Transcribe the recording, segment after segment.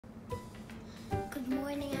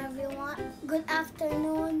Good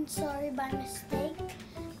afternoon. Sorry by mistake.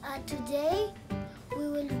 Today we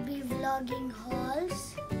will be vlogging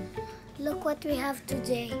hauls. Look what we have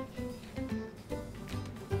today.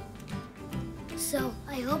 So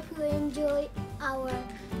I hope you enjoy our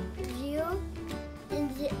view. In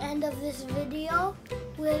the end of this video,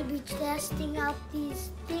 we'll be testing out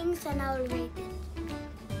these things and I'll rate it.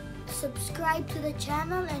 Subscribe to the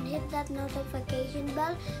channel and hit that notification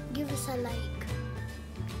bell. Give us a like.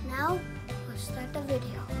 Now, we'll start the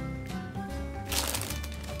video.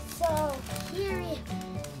 So,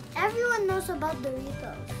 everyone knows about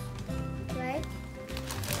Doritos, right?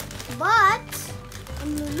 But,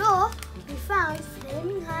 in Lulu, we found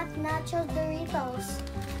Flaming Hot Nacho Doritos.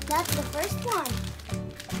 That's the first one.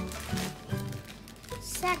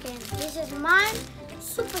 Second, this is mine.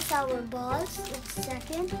 Super Sour Balls. It's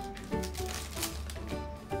second.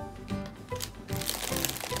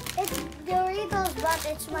 It's Doritos, but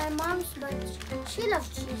it's my mom's, but she loves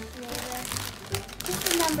cheese flavor. This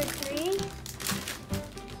is number 3.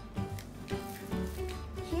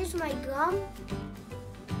 Here's my gum.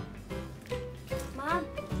 Mom,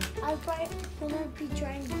 gonna be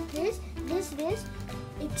trying this,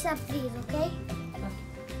 except these, okay? And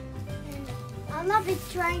I'll not be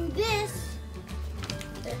trying this.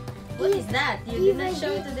 What is that? You did not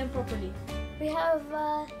show it to them properly. We have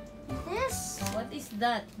this. What is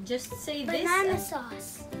that? Just say Banana this.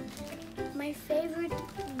 sauce. My favorite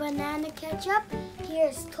banana ketchup.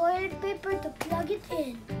 Here's toilet paper to plug it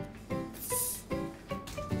in.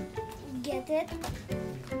 Get it?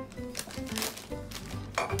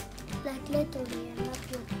 Like literally, I'm not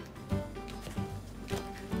joking.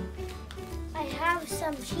 I have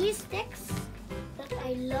some cheese sticks that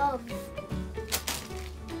I love.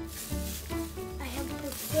 I have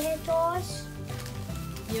potatoes.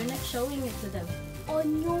 You're not showing it to them.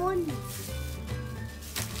 Onion.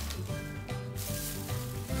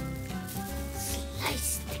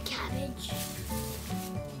 Slice the cabbage.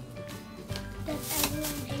 That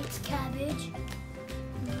everyone hates cabbage.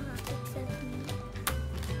 Except me.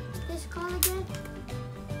 What's this called again?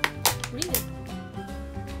 Read it.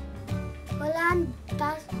 Holland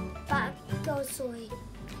Paksoy.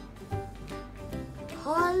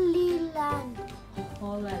 Holland.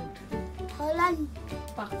 Holland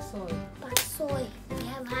Paksoy. Paksoy. We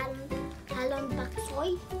have Holland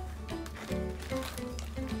Paksoy.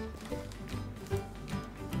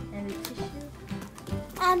 And the tissue.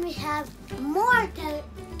 And we have more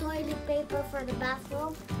toilet paper for the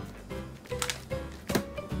bathroom.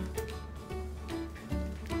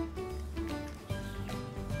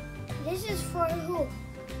 This is for who?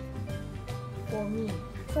 For me.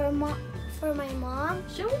 For my mom.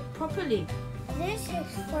 Show it properly. This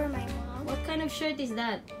is for my mom. What kind of shirt is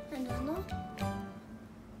that? I don't know.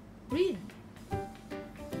 Read.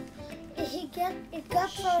 It got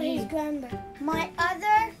for his grandma. My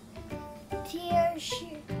other tier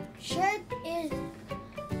shirt is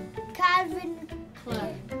Calvin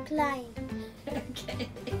Klein. Okay.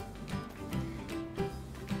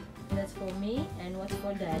 That's for me. And what's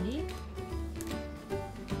for Daddy?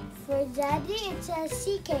 For Daddy, it says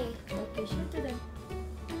CK. Okay, show to them.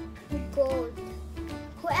 Gold.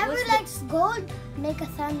 Whoever likes gold, make a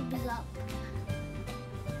thumbs up.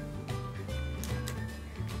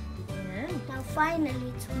 And Now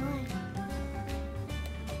finally, it's mine.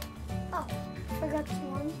 Oh, forgot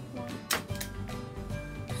one.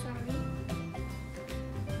 Sorry.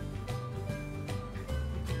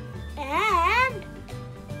 And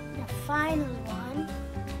the final one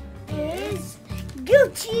is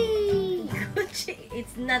Gucci. Gucci.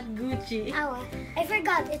 It's not Gucci. Oh, I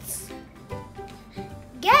forgot. It's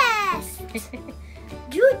Guess.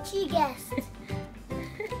 Gucci Guess.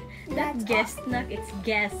 Not guess, not it's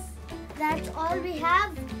guess. That's all we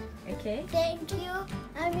have. Okay. Thank you.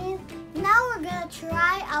 Now we're gonna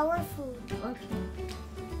try our food. Okay.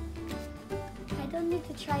 I don't need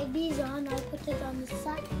to try these on. I'll put it on the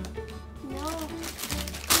side. No.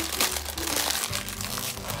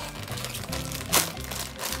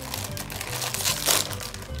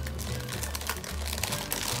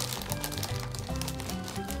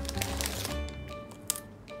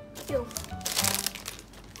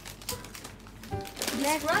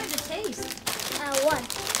 Describe the taste. What?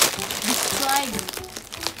 Describe.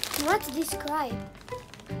 What's describe?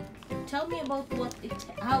 Tell me about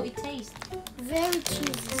how it tastes. Very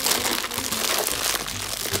cheesy.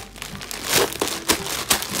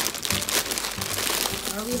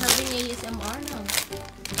 Are we having ASMR now?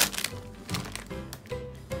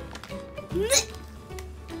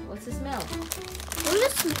 What's the smell?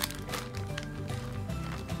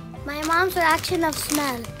 My mom's reaction of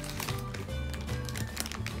smell.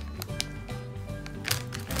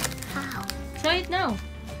 it now.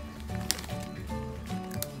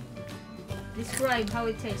 Describe how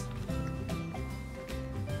it tastes.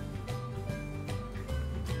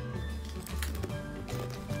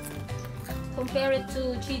 Compare it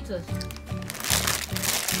to Cheetos.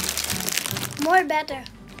 More better.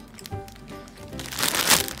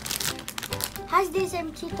 Has the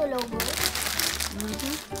same Cheeto logo.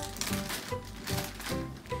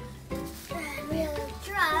 We'll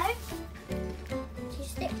try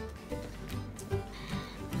cheese stick.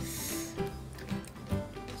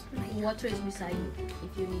 Water is beside you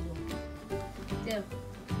if you need one. There.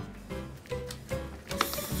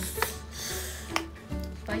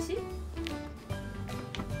 Spicy?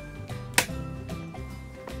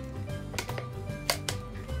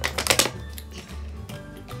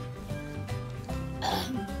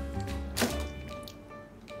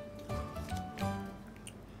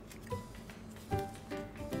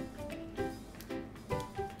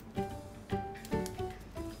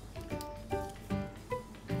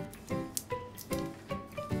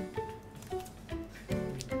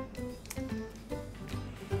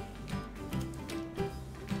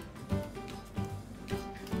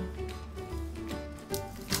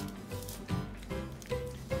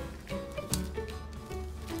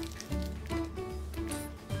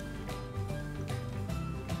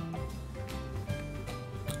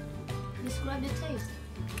 Describe the taste.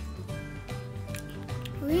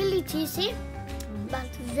 Really cheesy,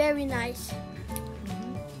 but very nice.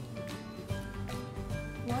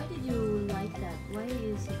 Why did you like that? Why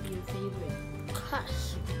is it your favorite?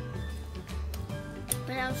 Cause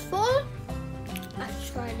when I was full, I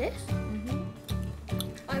tried this.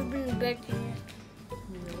 I've been baking it.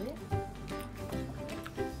 Really?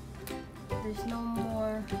 There's no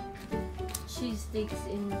more cheese sticks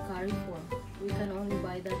in curry form. We can only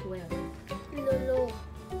buy that where? Lulu.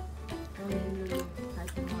 Only in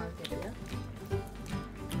luluhypermarket, yeah?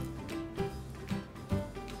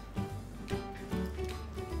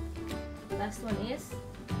 Last one is?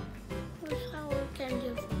 Sour candy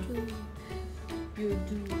of two. Your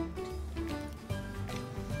dude.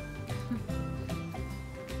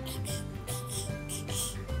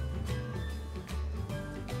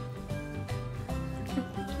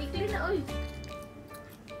 Quickly na, oy!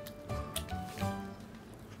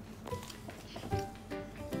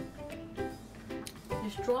 You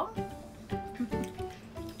strong?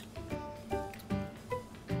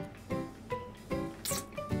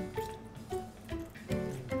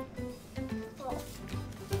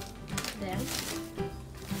 Then,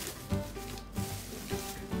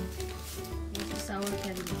 this is sour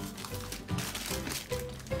candy.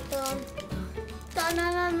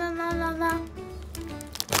 Ta-na-na-na-na-na-na.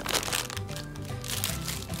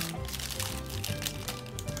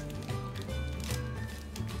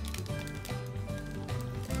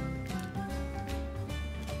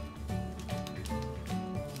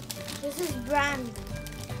 This is brand.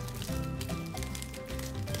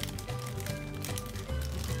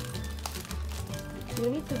 You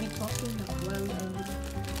need to be talking while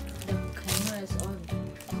the camera is on.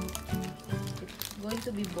 It's going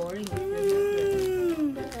to be boring if you're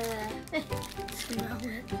not ready. Smell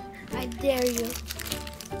it. I dare you.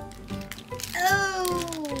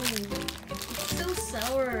 Oh! It's so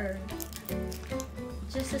sour.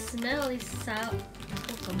 Just the smell is sour.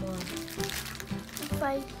 Oh, come on.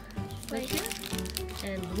 Fight. Right here.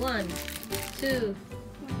 And 1, 2,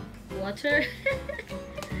 water.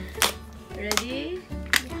 Ready?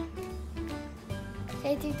 Yeah.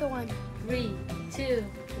 Say 3, 2, 1. 3, 2,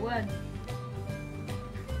 1.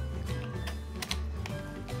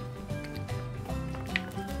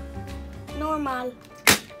 Normal.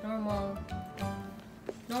 Normal.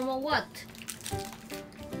 Normal what?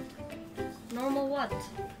 Normal what?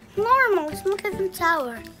 Normal. It's not even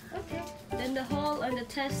sour. Okay. Then the haul and the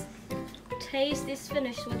taste is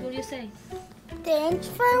finished. What will you say? Thanks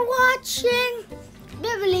for watching.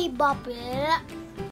 Bibbly Boppy.